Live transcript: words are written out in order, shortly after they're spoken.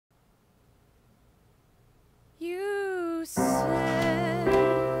Hey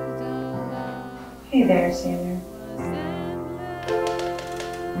there, Sailor.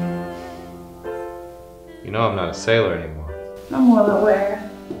 You know I'm not a sailor anymore. I'm well aware.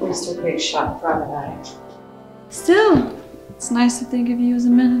 Mr. Big Shot Private Eye. Still, it's nice to think of you as a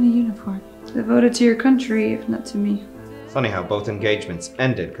man in a uniform. Devoted to your country, if not to me. Funny how both engagements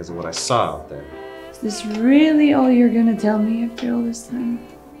ended because of what I saw out there. Is this really all you're gonna tell me after all this time?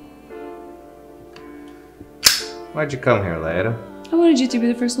 Why'd you come here, Leda? I wanted you to be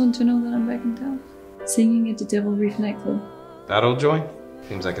the first one to know that I'm back in town. Singing at the Devil Reef nightclub. That old joint?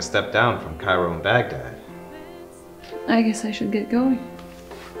 Seems like a step down from Cairo and Baghdad. I guess I should get going.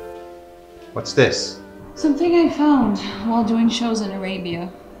 What's this? Something I found while doing shows in Arabia.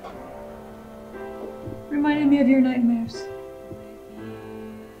 Reminded me of your nightmares.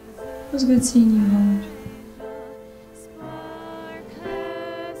 It was good seeing you, Howard.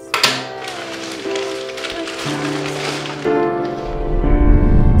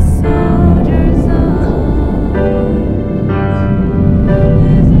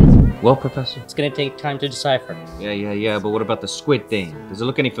 Well, Professor? It's gonna take time to decipher. Yeah, but what about the squid thing? Does it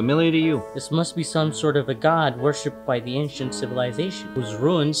look any familiar to you? This must be some sort of a god worshipped by the ancient civilization, whose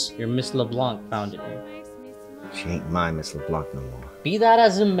ruins your Miss LeBlanc found in. She ain't my Miss LeBlanc no more. Be that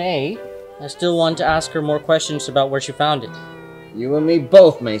as it may, I still want to ask her more questions about where she found it. You and me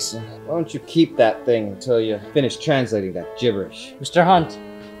both, Mason. Why don't you keep that thing until you finish translating that gibberish? Mr. Hunt,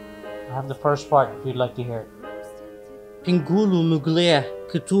 I have the first part if you'd like to hear it. Pingulu Muglia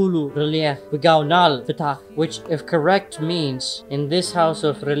Cthulhu Relief Bigaunal Vitach, which, if correct, means in this house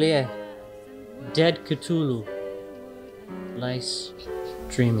of Relief, dead Cthulhu lies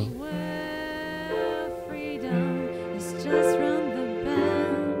dreaming.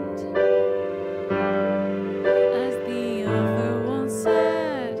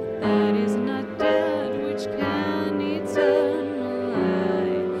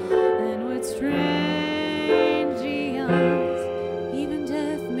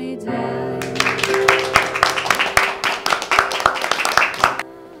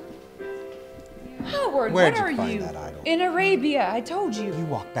 Where'd you find that idol? In Arabia, I told you. You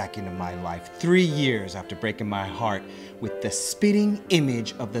walked back into my life 3 years after breaking my heart with the spitting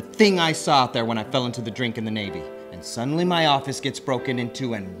image of the thing I saw out there when I fell into the drink in the Navy. And suddenly my office gets broken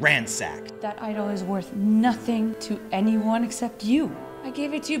into and ransacked. That idol is worth nothing to anyone except you. I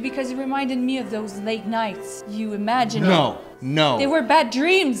gave it to you because it reminded me of those late nights. You imagined No. They were bad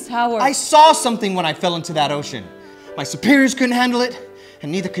dreams, Howard. I saw something when I fell into that ocean. My superiors couldn't handle it,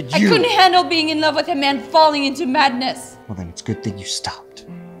 and neither could you. I couldn't handle being in love with a man falling into madness. Well, then it's a good thing you stopped.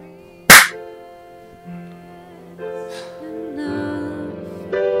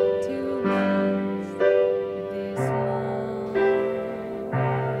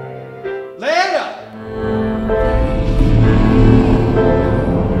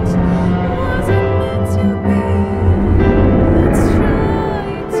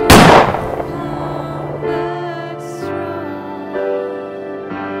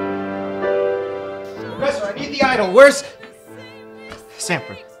 Where's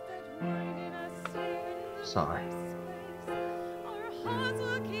Sanford? Sorry.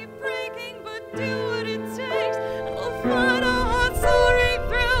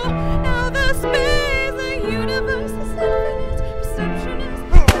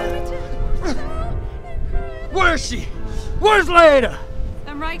 Where is she? Where's Leda?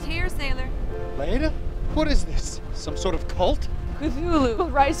 I'm right here, sailor. Leda? What is this? Some sort of cult? Cthulhu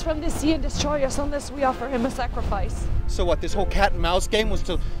will rise from the sea and destroy us unless we offer him a sacrifice. So what, this whole cat and mouse game was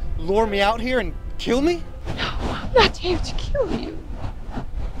to lure me out here and kill me? No, I'm not here to kill you.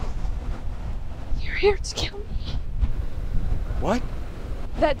 You're here to kill me. What?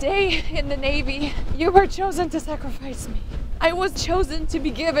 That day in the Navy, you were chosen to sacrifice me. I was chosen to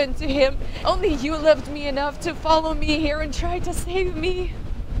be given to him. Only you loved me enough to follow me here and try to save me.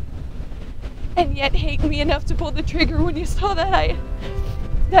 And yet hate me enough to pull the trigger when you saw that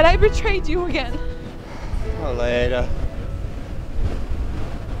I betrayed you again. Oh, Leda.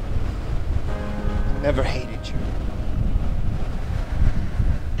 Never hated you.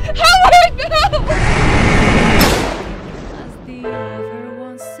 Howard, no!